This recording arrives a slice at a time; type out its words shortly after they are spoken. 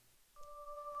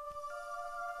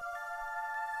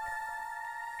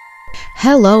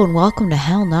Hello and welcome to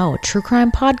Hell No, a true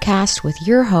crime podcast with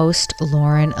your host,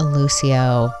 Lauren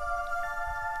Lucio.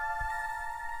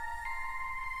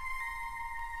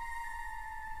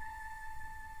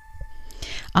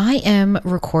 I am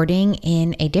recording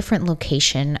in a different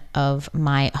location of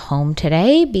my home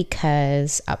today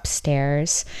because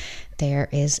upstairs there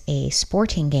is a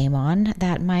sporting game on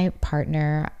that my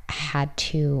partner had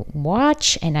to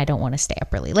watch, and I don't want to stay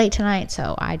up really late tonight,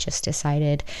 so I just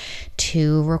decided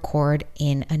to record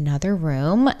in another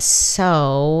room.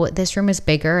 So this room is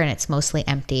bigger and it's mostly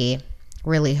empty.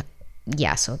 Really,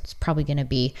 yeah, so it's probably going to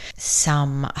be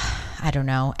some, I don't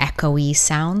know, echoey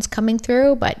sounds coming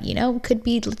through, but could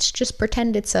be, let's just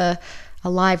pretend it's a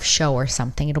live show or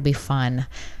something. It'll be fun.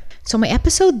 So my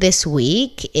episode this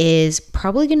week is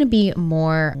probably going to be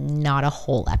more, not a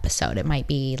whole episode. It might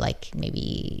be like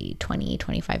maybe 20,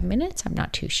 25 minutes. I'm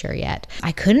not too sure yet.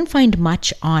 I couldn't find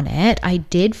much on it. I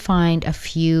did find a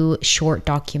few short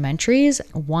documentaries.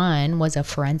 One was a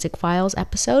Forensic Files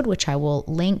episode, which I will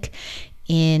link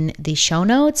in the show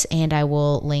notes, and I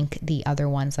will link the other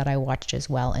ones that I watched as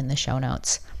well in the show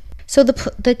notes. So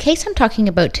the case I'm talking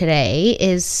about today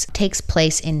takes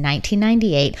place in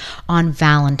 1998 on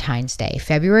Valentine's Day,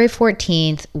 February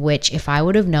 14th, which if I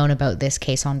would have known about this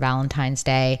case on Valentine's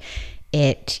Day,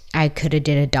 I could have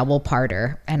did a double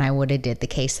parter, and I would have did the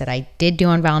case that I did do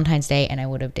on Valentine's Day, and I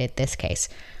would have did this case.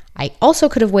 I also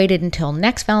could have waited until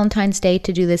next Valentine's Day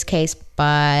to do this case,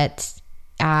 but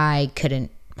I couldn't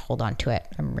hold on to it.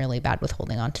 I'm really bad with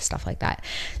holding on to stuff like that.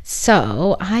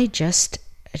 So I just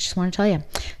want to tell you.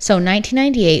 So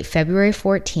 1998, February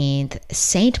 14th,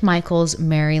 St. Michael's,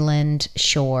 Maryland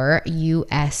Shore,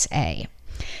 USA.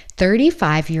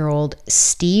 35-year-old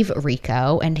Steve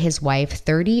Rico and his wife,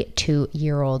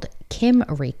 32-year-old Kim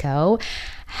Rico,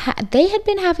 they had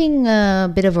been having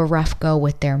a bit of a rough go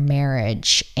with their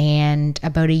marriage. And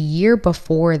about a year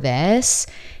before this,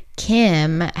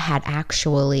 Kim had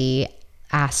actually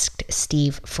asked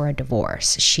Steve for a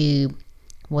divorce. She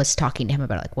was talking to him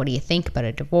about, like, what do you think about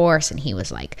a divorce? And he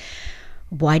was like,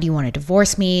 why do you want to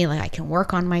divorce me? Like, I can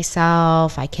work on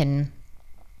myself. I can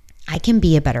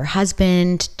be a better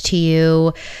husband to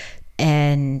you.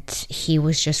 And he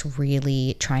was just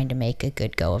really trying to make a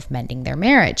good go of mending their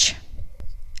marriage.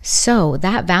 So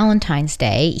that Valentine's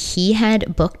Day, he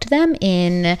had booked them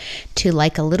in to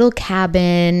like a little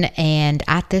cabin, and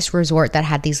at this resort that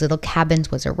had these little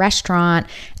cabins was a restaurant.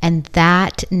 And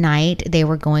that night they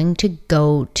were going to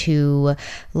go to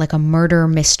like a murder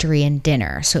mystery and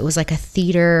dinner. So it was like a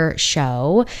theater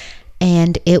show,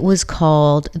 and it was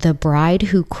called The Bride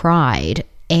Who Cried.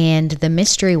 And the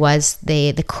mystery was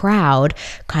the crowd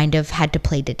kind of had to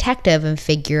play detective and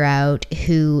figure out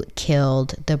who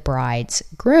killed the bride's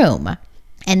groom.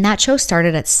 And that show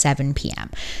started at 7 p.m.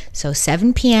 So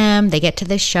 7 p.m., they get to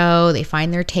the show, they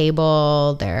find their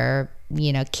table,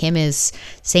 Kim is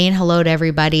saying hello to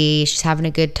everybody, she's having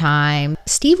a good time.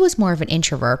 Steve was more of an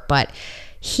introvert, but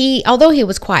although he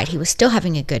was quiet, he was still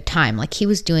having a good time. Like, he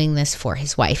was doing this for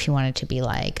his wife. He wanted to be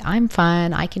like, I'm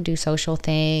fun, I can do social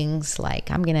things,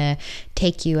 like, I'm gonna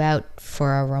take you out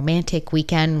for a romantic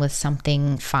weekend with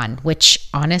something fun, which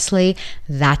honestly,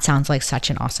 that sounds like such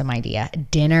an awesome idea.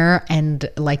 Dinner and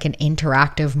like an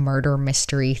interactive murder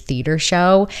mystery theater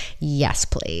show. Yes,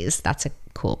 please. That's a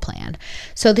cool plan.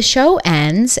 So the show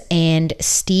ends and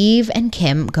Steve and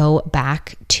Kim go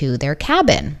back to their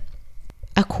cabin.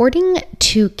 According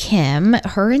to Kim,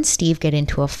 her and Steve get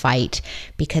into a fight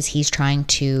because he's trying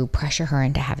to pressure her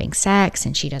into having sex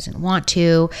and she doesn't want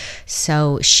to.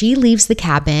 So she leaves the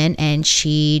cabin and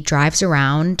she drives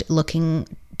around looking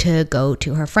to go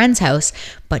to her friend's house,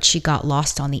 but she got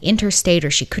lost on the interstate, or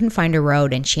she couldn't find a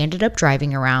road, and she ended up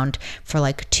driving around for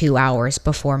like 2 hours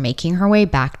before making her way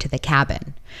back to the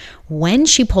cabin. When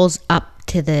she pulls up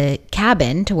to the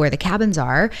cabin, to where the cabins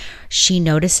are, she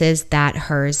notices that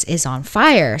hers is on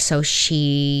fire. So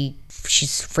she's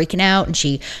freaking out, and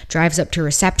she drives up to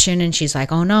reception and she's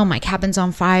like, oh no, my cabin's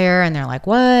on fire. And they're like,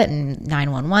 what? And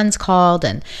 911's called,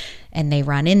 and they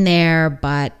run in there,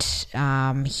 but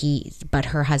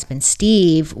her husband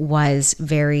Steve was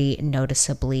very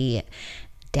noticeably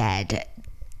dead.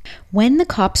 When the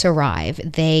cops arrive,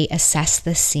 they assess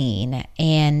the scene,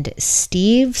 and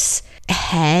Steve's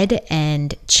head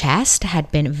and chest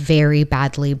had been very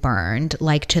badly burned,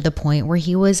 like to the point where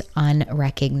he was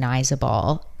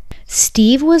unrecognizable.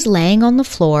 Steve was laying on the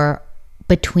floor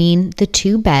between the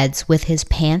two beds with his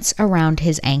pants around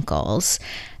his ankles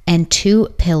and 2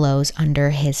 pillows under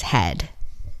his head.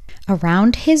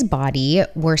 Around his body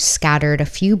were scattered a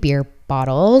few beer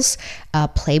bottles, a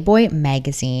Playboy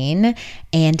magazine,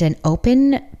 and an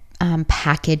open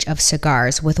package of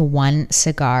cigars with one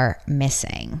cigar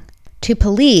missing. To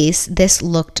police, this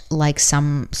looked like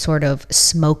some sort of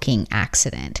smoking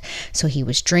accident. So he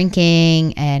was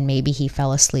drinking and maybe he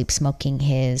fell asleep smoking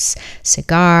his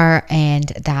cigar, and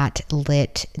that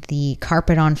lit the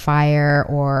carpet on fire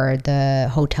or the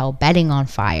hotel bedding on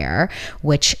fire,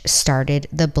 which started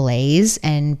the blaze.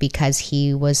 And because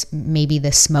he was, maybe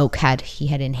the smoke he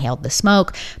had inhaled the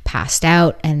smoke, passed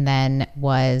out, and then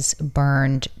was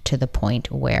burned to the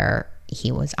point where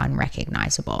he was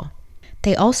unrecognizable.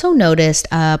 They also noticed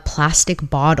a plastic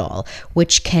bottle,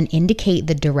 which can indicate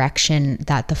the direction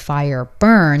that the fire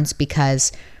burns,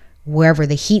 because wherever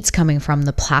the heat's coming from,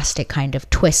 the plastic kind of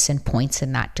twists and points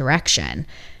in that direction.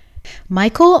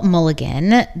 Michael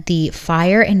Mulligan, the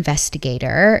fire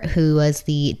investigator, who was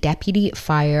the deputy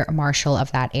fire marshal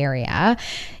of that area,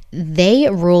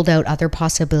 they ruled out other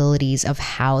possibilities of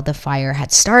how the fire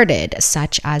had started,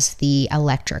 such as the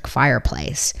electric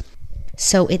fireplace.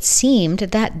 So it seemed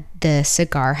that the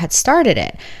cigar had started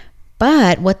it,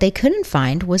 but what they couldn't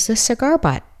find was the cigar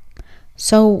butt.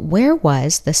 So where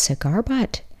was the cigar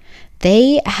butt?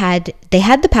 They had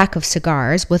the pack of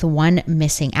cigars with one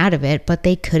missing out of it, but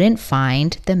they couldn't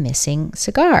find the missing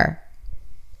cigar.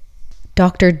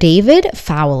 Dr. David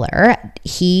Fowler,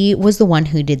 he was the one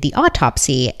who did the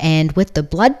autopsy, and with the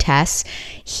blood tests,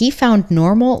 he found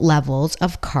normal levels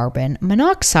of carbon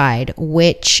monoxide,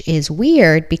 which is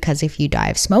weird because if you die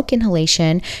of smoke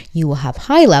inhalation, you will have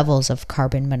high levels of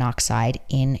carbon monoxide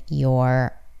in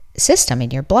your system,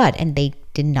 in your blood, and they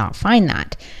did not find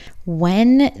that.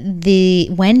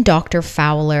 When Dr.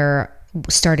 Fowler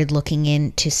started looking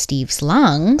into Steve's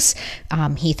lungs,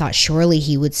 he thought surely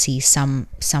he would see some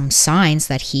signs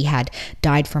that he had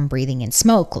died from breathing in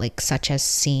smoke, like such as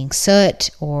seeing soot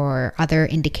or other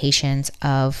indications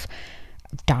of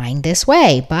dying this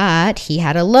way. But he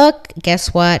had a look.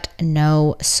 Guess what?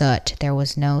 No soot. There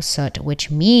was no soot,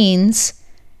 which means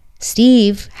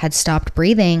Steve had stopped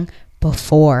breathing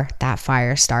before that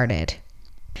fire started.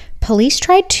 Police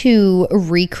tried to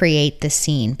recreate the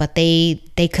scene, but they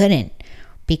couldn't,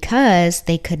 because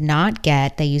they could not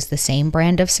they used the same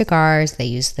brand of cigars, they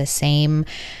used the same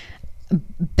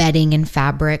bedding and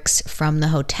fabrics from the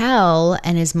hotel,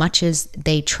 and as much as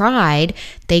they tried,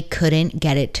 they couldn't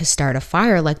get it to start a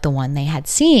fire like the one they had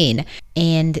seen.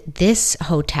 And this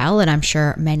hotel, and I'm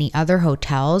sure many other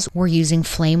hotels, were using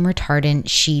flame retardant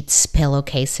sheets,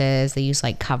 pillowcases. They use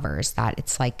like covers that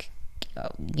it's like,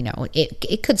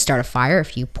 it could start a fire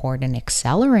if you poured an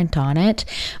accelerant on it,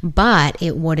 but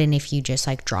it wouldn't if you just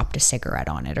like dropped a cigarette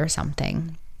on it or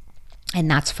something.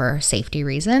 And that's for safety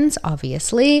reasons,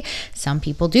 obviously. Some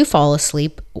people do fall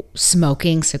asleep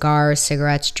smoking cigars,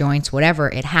 cigarettes, joints, whatever.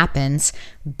 It happens.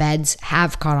 Beds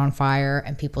have caught on fire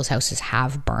and people's houses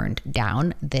have burned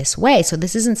down this way. So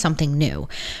this isn't something new.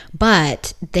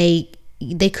 But they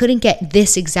couldn't get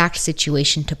this exact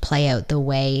situation to play out the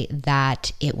way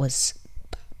that it was,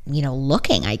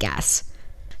 looking, I guess.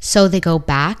 So they go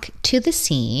back to the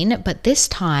scene, but this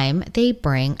time they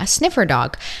bring a sniffer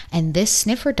dog. And this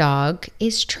sniffer dog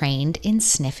is trained in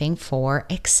sniffing for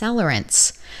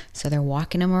accelerants. So they're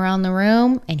walking him around the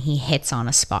room and he hits on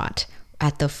a spot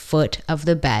at the foot of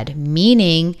the bed,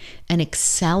 meaning an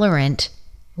accelerant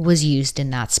was used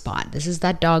in that spot. This is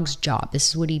that dog's job. This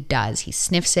is what he does. He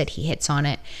sniffs it, he hits on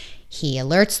it, he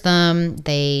alerts them.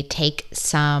 They take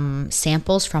some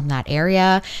samples from that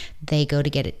area. They go to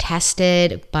get it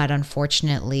tested, but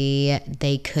unfortunately,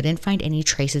 they couldn't find any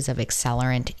traces of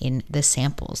accelerant in the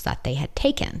samples that they had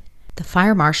taken. The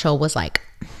fire marshal was like,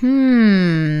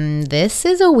 this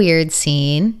is a weird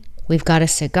scene. We've got a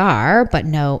cigar, but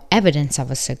no evidence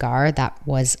of a cigar that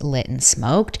was lit and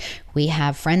smoked. We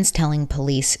have friends telling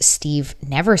police Steve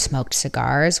never smoked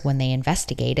cigars when they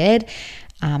investigated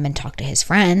and talked to his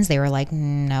friends. They were like,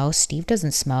 no, Steve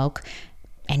doesn't smoke.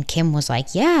 And Kim was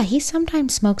like, yeah, he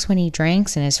sometimes smokes when he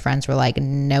drinks. And his friends were like,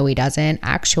 no, he doesn't.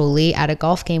 Actually, at a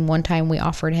golf game one time, we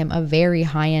offered him a very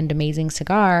high-end, amazing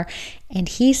cigar. And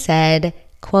he said,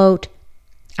 quote,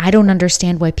 I don't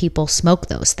understand why people smoke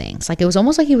those things. Like, it was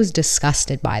almost like he was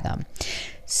disgusted by them.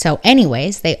 So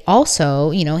anyways, they also,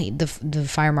 the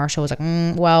fire marshal was like,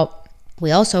 well, we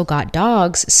also got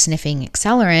dogs sniffing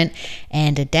accelerant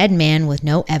and a dead man with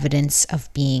no evidence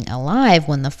of being alive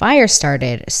when the fire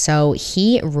started. So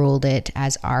he ruled it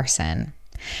as arson.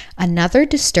 Another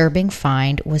disturbing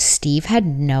find was Steve had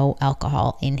no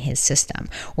alcohol in his system,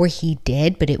 or he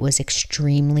did, but it was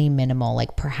extremely minimal,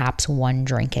 like perhaps one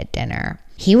drink at dinner.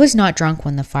 He was not drunk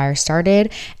when the fire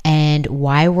started, and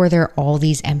why were there all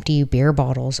these empty beer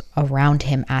bottles around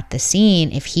him at the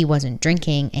scene if he wasn't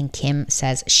drinking and Kim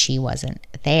says she wasn't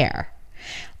there?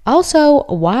 Also,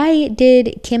 why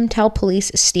did Kim tell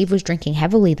police Steve was drinking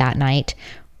heavily that night?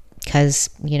 Because,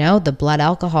 the blood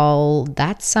alcohol,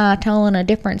 that's telling a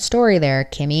different story there,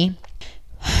 Kimmy.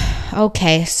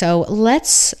 Okay, so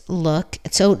let's look.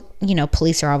 So,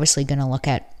 police are obviously going to look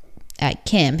at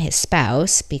Kim, his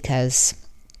spouse, because,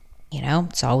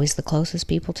 it's always the closest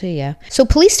people to you. So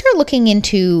police start looking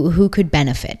into who could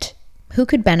benefit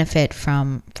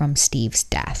from Steve's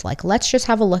death. Like, let's just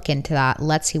have a look into that.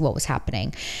 Let's see what was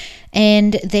happening.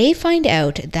 And they find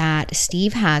out that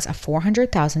Steve has a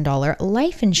 $400,000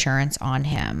 life insurance on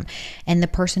him. And the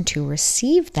person to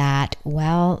receive that,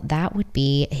 well, that would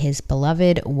be his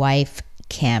beloved wife,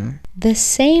 Kim, the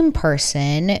same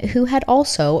person who had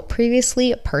also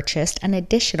previously purchased an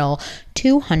additional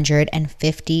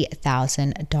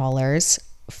 $250,000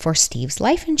 for Steve's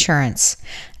life insurance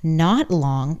not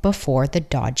long before the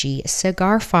dodgy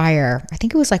cigar fire. I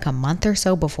think it was like a month or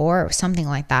so before, or something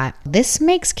like that. This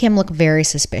makes Kim look very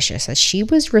suspicious, as she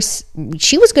was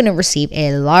going to receive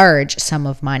a large sum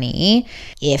of money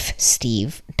if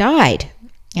Steve died.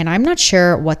 And I'm not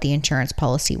sure what the insurance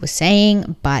policy was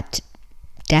saying, but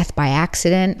death by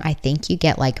accident, I think you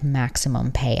get like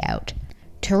maximum payout.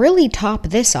 To really top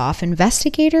this off,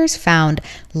 investigators found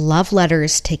love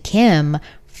letters to Kim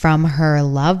from her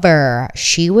lover.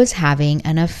 She was having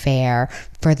an affair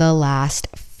for the last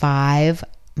 5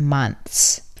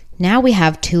 months. Now we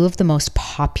have two of the most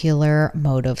popular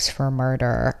motives for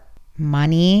murder: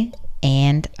 money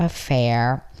and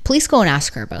affair. Police go and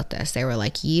ask her about this. They were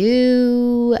like,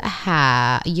 you're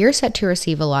set to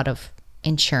receive a lot of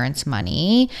insurance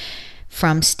money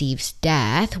from Steve's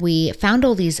death. We found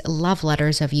all these love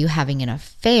letters of you having an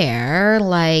affair.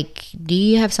 Like, do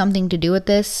you have something to do with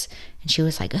this? And she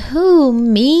was like, who,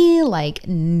 me? Like,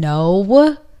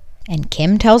 no. And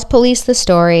Kim tells police the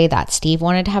story that Steve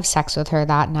wanted to have sex with her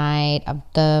that night of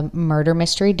the murder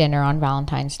mystery dinner on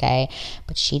Valentine's Day,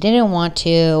 but she didn't want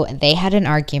to. They had an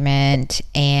argument,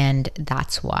 and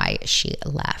that's why she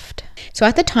left. So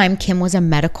at the time, Kim was a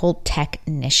medical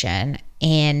technician.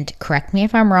 And correct me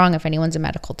if I'm wrong, if anyone's a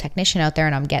medical technician out there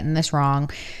and I'm getting this wrong,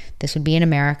 this would be in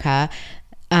America,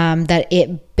 that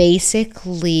it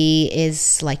basically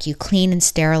is like you clean and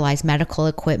sterilize medical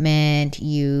equipment.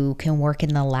 You can work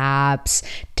in the labs,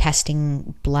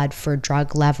 testing blood for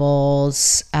drug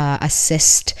levels,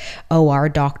 assist OR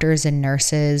doctors and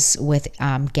nurses with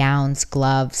gowns,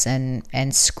 gloves,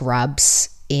 and scrubs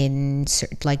during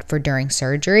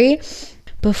surgery.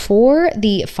 Before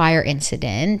the fire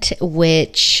incident,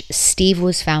 which Steve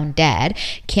was found dead,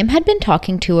 Kim had been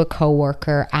talking to a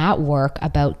coworker at work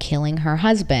about killing her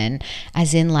husband,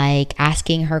 as in like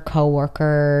asking her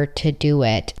coworker to do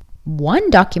it.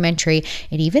 One documentary,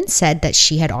 it even said that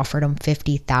she had offered him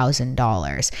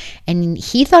 $50,000, and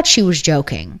he thought she was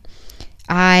joking.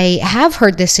 I have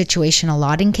heard this situation a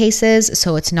lot in cases,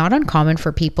 so it's not uncommon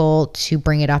for people to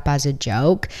bring it up as a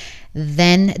joke.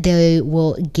 Then they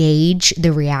will gauge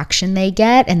the reaction they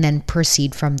get and then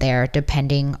proceed from there,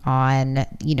 depending on,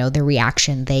 the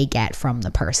reaction they get from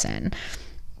the person.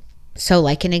 So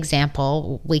like an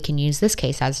example, we can use this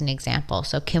case as an example.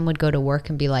 So Kim would go to work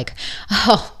and be like,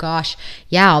 oh gosh,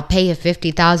 yeah, I'll pay you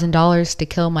 $50,000 to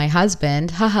kill my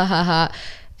husband. Ha ha ha ha.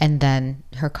 And then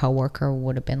her coworker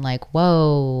would have been like,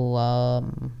 whoa,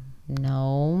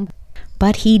 no.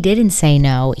 But he didn't say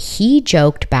no. He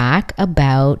joked back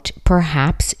about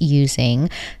perhaps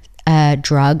using a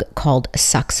drug called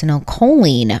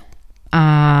succinylcholine,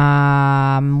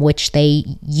 which they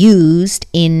used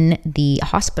in the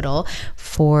hospital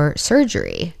for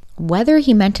surgery. Whether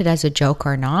he meant it as a joke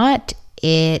or not,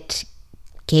 it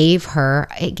gave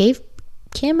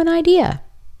Kim an idea.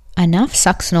 Enough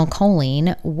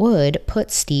succinylcholine would put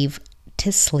Steve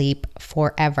to sleep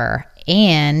forever,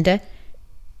 and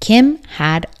Kim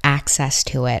had access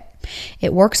to it.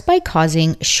 It works by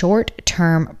causing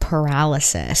short-term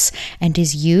paralysis and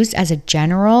is used as a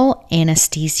general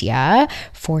anesthesia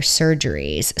for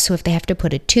surgeries. So if they have to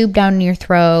put a tube down your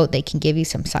throat, they can give you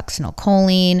some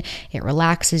succinylcholine. It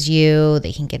relaxes you.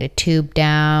 They can get a tube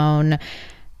down.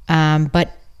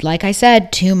 But like I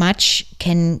said, too much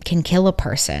can kill a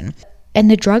person. And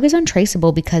the drug is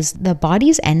untraceable because the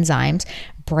body's enzymes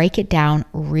break it down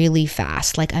really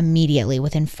fast, like immediately.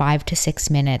 Within 5 to 6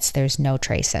 minutes, there's no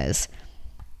traces.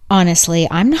 Honestly,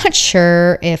 I'm not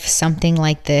sure if something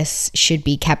like this should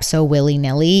be kept so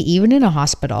willy-nilly, even in a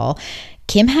hospital.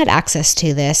 Kim had access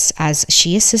to this as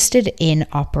she assisted in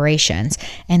operations,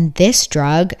 and this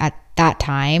drug at that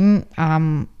time,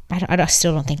 I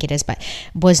still don't think it is, but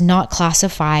was not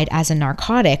classified as a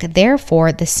narcotic.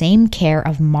 Therefore, the same care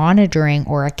of monitoring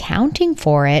or accounting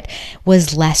for it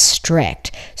was less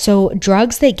strict. So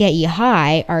drugs that get you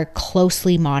high are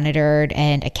closely monitored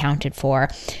and accounted for,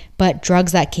 but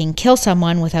drugs that can kill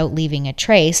someone without leaving a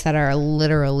trace, that are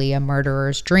literally a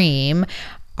murderer's dream,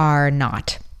 are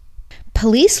not.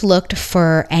 Police looked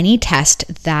for any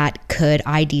test that could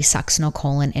ID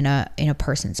succinylcholine in a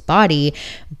person's body,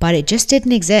 but it just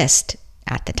didn't exist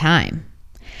at the time.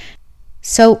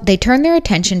 So they turned their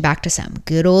attention back to some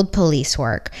good old police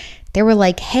work. They were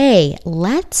like, hey,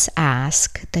 let's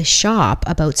ask the shop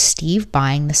about Steve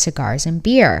buying the cigars and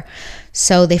beer.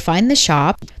 So they find the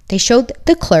shop. They showed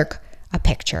the clerk a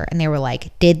picture and they were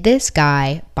like, did this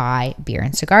guy buy beer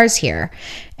and cigars here?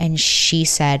 And she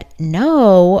said,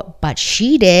 no, but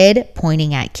she did,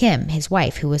 pointing at Kim, his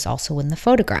wife, who was also in the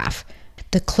photograph.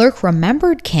 The clerk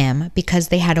remembered Kim because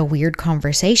they had a weird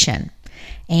conversation.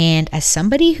 And as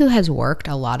somebody who has worked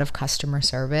a lot of customer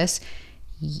service,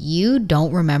 you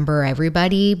don't remember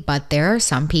everybody, but there are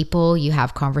some people you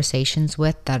have conversations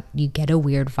with that you get a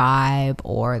weird vibe,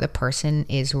 or the person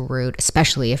is rude,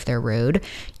 especially if they're rude.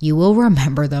 You will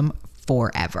remember them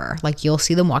forever. Like, you'll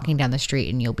see them walking down the street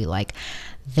and you'll be like,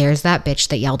 there's that bitch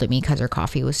that yelled at me because her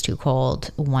coffee was too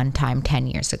cold one time 10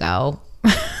 years ago.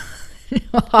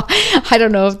 I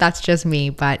don't know if that's just me,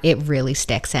 but it really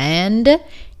sticks. And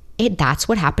that's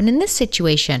what happened in this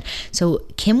situation. So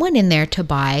Kim went in there to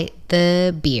buy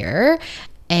the beer,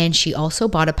 and she also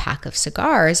bought a pack of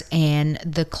cigars, and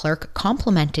the clerk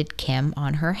complimented Kim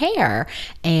on her hair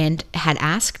and had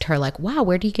asked her, like, wow,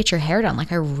 where do you get your hair done?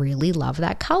 Like, I really love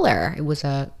that color. It was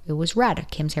red.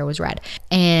 Kim's hair was red.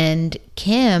 And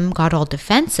Kim got all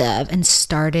defensive and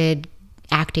started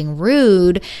acting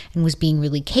rude and was being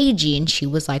really cagey. And she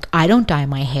was like, I don't dye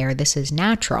my hair. This is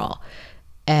natural.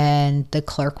 And the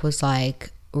clerk was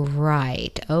like,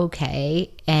 right,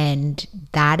 okay. And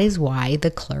that is why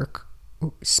the clerk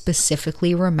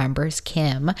specifically remembers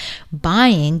Kim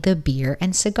buying the beer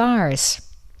and cigars.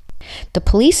 The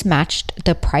police matched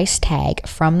the price tag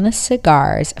from the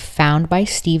cigars found by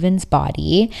Stephen's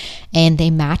body, and they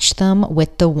matched them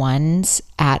with the ones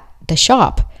at the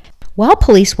shop. While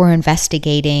police were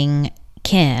investigating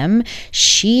Kim,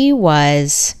 she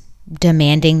was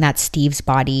demanding that Steve's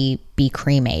body be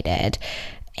cremated.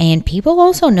 And people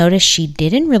also noticed she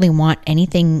didn't really want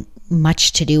anything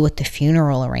much to do with the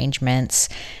funeral arrangements.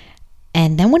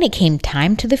 And then when it came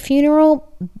time to the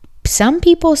funeral, some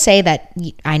people say that,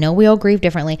 I know we all grieve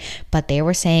differently, but they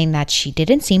were saying that she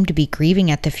didn't seem to be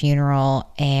grieving at the funeral,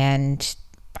 and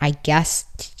I guess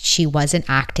she wasn't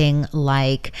acting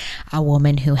like a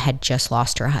woman who had just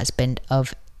lost her husband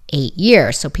of 8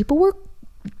 years. So people were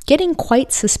getting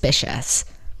quite suspicious.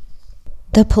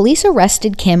 The police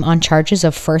arrested Kim on charges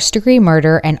of first-degree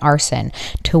murder and arson,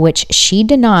 to which she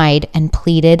denied and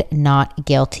pleaded not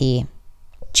guilty.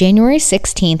 January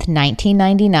 16th,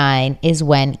 1999 is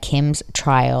when Kim's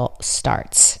trial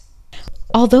starts.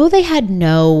 Although they had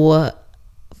no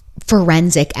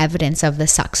forensic evidence of the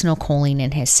succinylcholine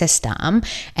in his system,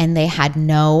 and they had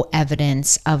no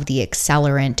evidence of the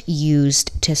accelerant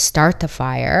used to start the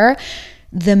fire,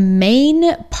 the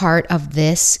main part of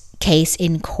this case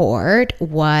in court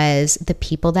was the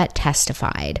people that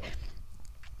testified.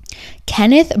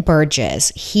 Kenneth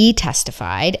Burgess, he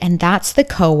testified, and that's the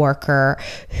coworker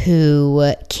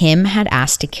who Kim had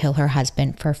asked to kill her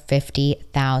husband for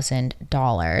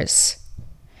 $50,000.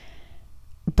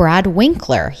 Brad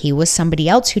Winkler, he was somebody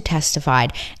else who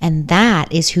testified, and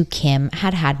that is who Kim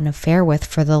had had an affair with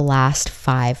for the last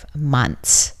 5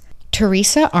 months.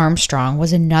 Teresa Armstrong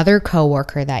was another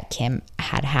coworker that Kim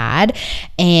had,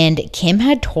 and Kim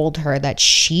had told her that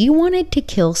she wanted to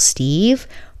kill Steve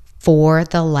for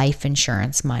the life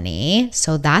insurance money.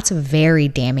 So that's very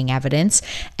damning evidence.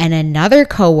 And another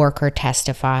coworker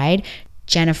testified,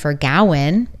 Jennifer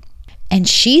Gowan, and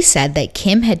she said that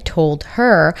Kim had told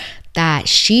her that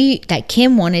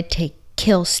Kim wanted to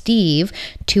kill Steve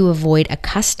to avoid a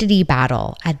custody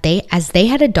battle as they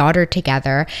had a daughter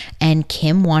together, and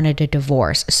Kim wanted a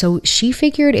divorce. So she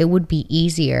figured it would be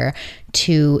easier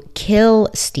to kill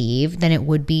Steve than it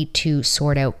would be to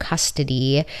sort out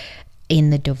custody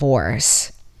in the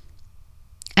divorce.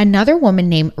 Another woman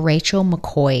named Rachel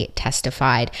McCoy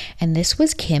testified, and this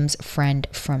was Kim's friend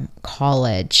from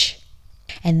college.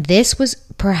 And this was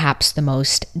perhaps the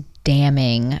most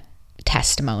damning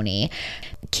testimony.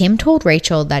 Kim told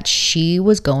Rachel that she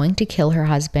was going to kill her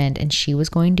husband, and she was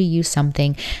going to use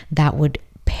something that would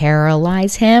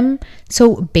paralyze him.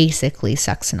 So basically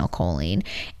succinylcholine.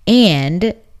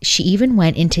 And She even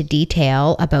went into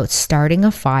detail about starting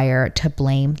a fire to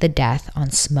blame the death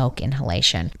on smoke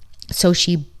inhalation. So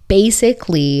she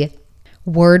basically,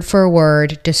 word for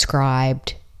word,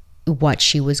 described what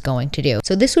she was going to do.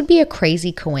 So this would be a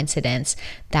crazy coincidence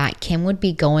that Kim would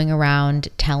be going around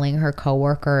telling her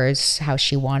coworkers how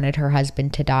she wanted her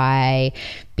husband to die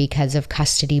because of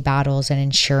custody battles and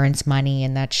insurance money,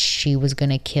 and that she was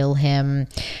going to kill him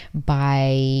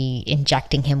by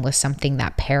injecting him with something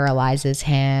that paralyzes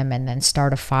him, and then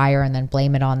start a fire and then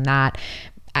blame it on that.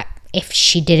 If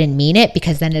she didn't mean it,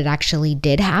 because then it actually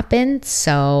did happen.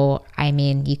 So, I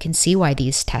mean, you can see why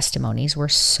these testimonies were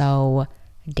so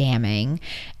damning.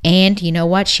 And you know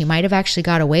what? She might have actually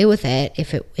got away with it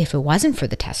if it wasn't for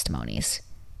the testimonies.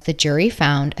 The jury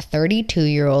found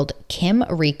 32-year-old Kim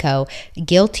Rico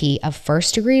guilty of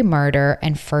first-degree murder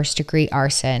and first-degree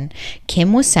arson.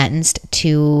 Kim was sentenced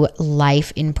to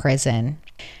life in prison.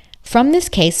 From this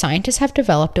case, scientists have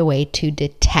developed a way to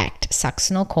detect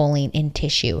succinylcholine in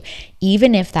tissue,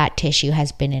 even if that tissue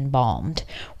has been embalmed,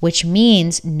 which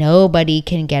means nobody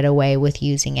can get away with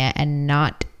using it and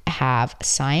not have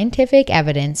scientific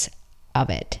evidence of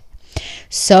it.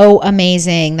 So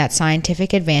amazing that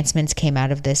scientific advancements came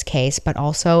out of this case, but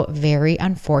also very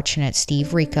unfortunate.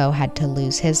 Steve Rico had to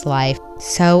lose his life.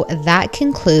 So that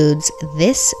concludes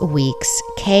this week's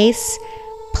case.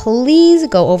 Please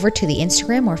go over to the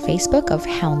Instagram or Facebook of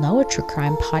Hell No, a true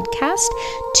crime podcast,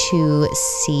 to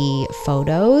see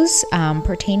photos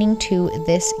pertaining to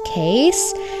this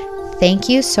case. Thank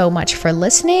you so much for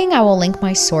listening. I will link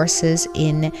my sources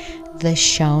in the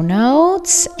show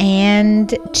notes.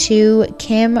 And to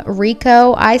Kim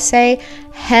Rico, I say,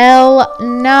 hell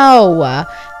no.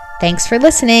 Thanks for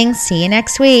listening. See you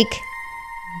next week.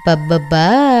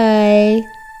 Bye-bye-bye.